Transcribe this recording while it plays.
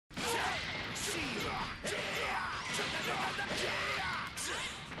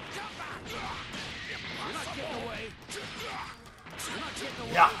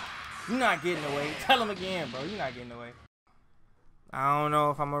You're not getting away. Tell him again, bro. You're not getting away. I don't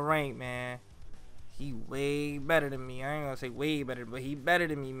know if I'm a rank, man. He way better than me. I ain't gonna say way better, but he better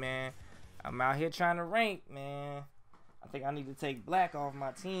than me, man. I'm out here trying to rank, man. I think I need to take Black off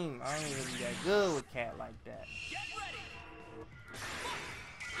my team. I ain't really that good with Cat like that. Get ready.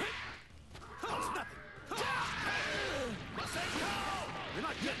 You're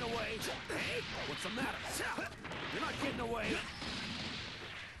not getting away. Hey, what's the matter? You're not getting away.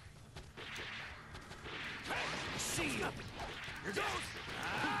 See you. Here goes.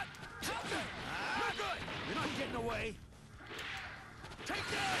 No good. You're not getting away. Take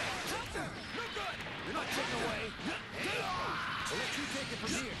that. No good. You're not getting away. I'll let you take it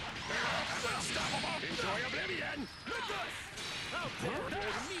from here. Unstoppable. Enjoy oblivion. No good. How dare you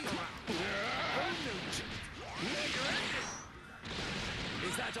order me around? You're ended.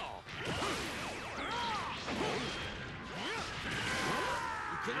 Is that all?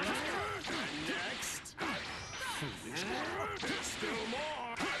 Next. Still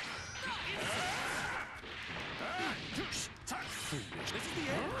more. This is the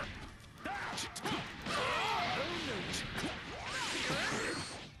end.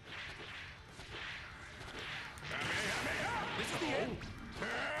 This is the end.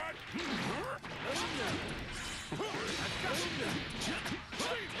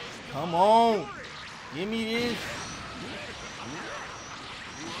 Come on. Give me this.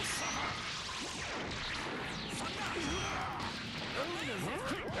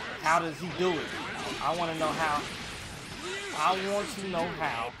 How does he do it? I want to know how. I want to know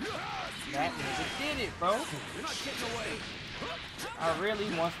how that nigga did it, bro. I really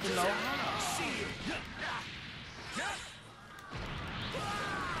want to know how.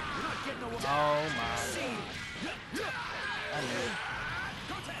 Oh my God. I knew it.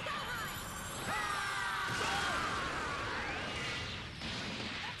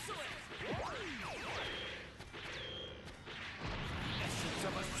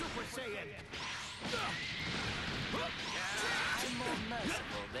 Of a Super Saiyan. I'm more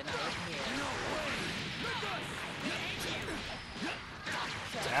merciful than I appear. No way.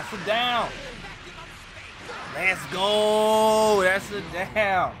 That's a down. Let's go. That's a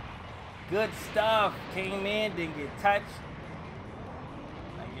down. Good stuff. Came in, didn't get touched.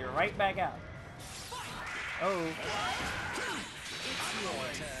 Now get right back out. Oh.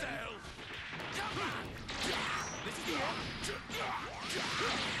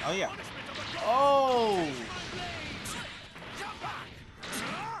 Oh yeah. Oh.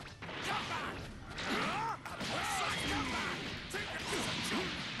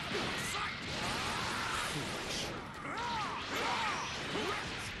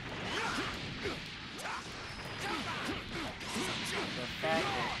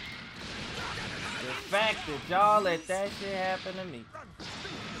 The fact that y'all let that shit happen to me. I'll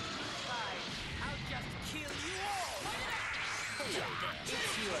just kill you all.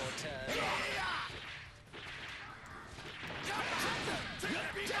 It's your turn.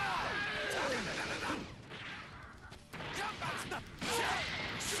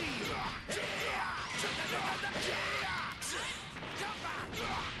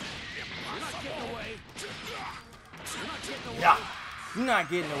 Yeah. You're not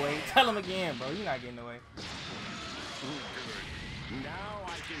getting away. Tell him again, bro. You're not getting away. Now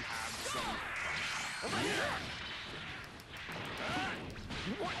I can have some.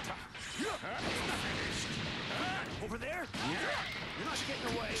 What? Over there? You're not getting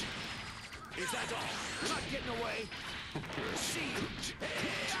away. Is that all? You're not getting away. See you.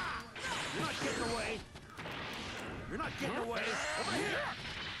 You're not getting away. You're not getting away. Over here.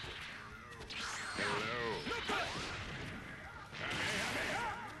 Hello.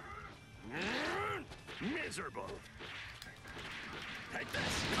 Miserable. Take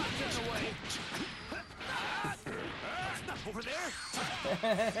this. Not getting away. Over there.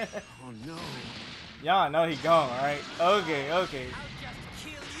 Oh no. Y'all know he gone, right? Okay, okay. I'll just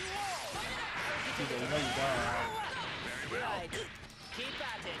kill you all. You know you gone, right? Right. Keep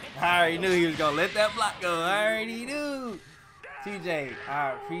at it. I already knew he was gonna let that block go. I already knew. TJ,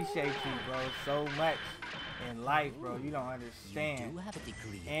 I appreciate you, bro, so much in life, bro. You don't understand. You have a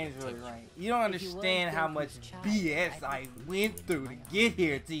degree. Android rank. You don't understand how much BS I went through to get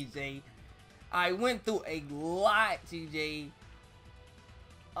here, TJ. I went through a lot, TJ.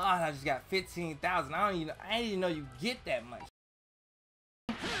 Oh, I just got 15,000. I didn't even know you get that much.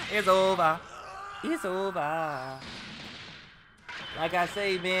 It's over. It's over. Like I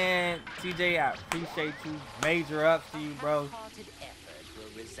say, man, TJ, I appreciate you. Major ups to you, bro.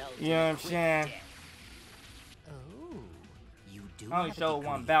 You know what I'm saying? Oh, you do. I only showed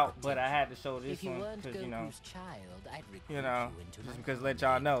one bout, but I had to show this one because, you know, Child, I'd just because let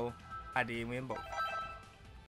y'all know, I did win both.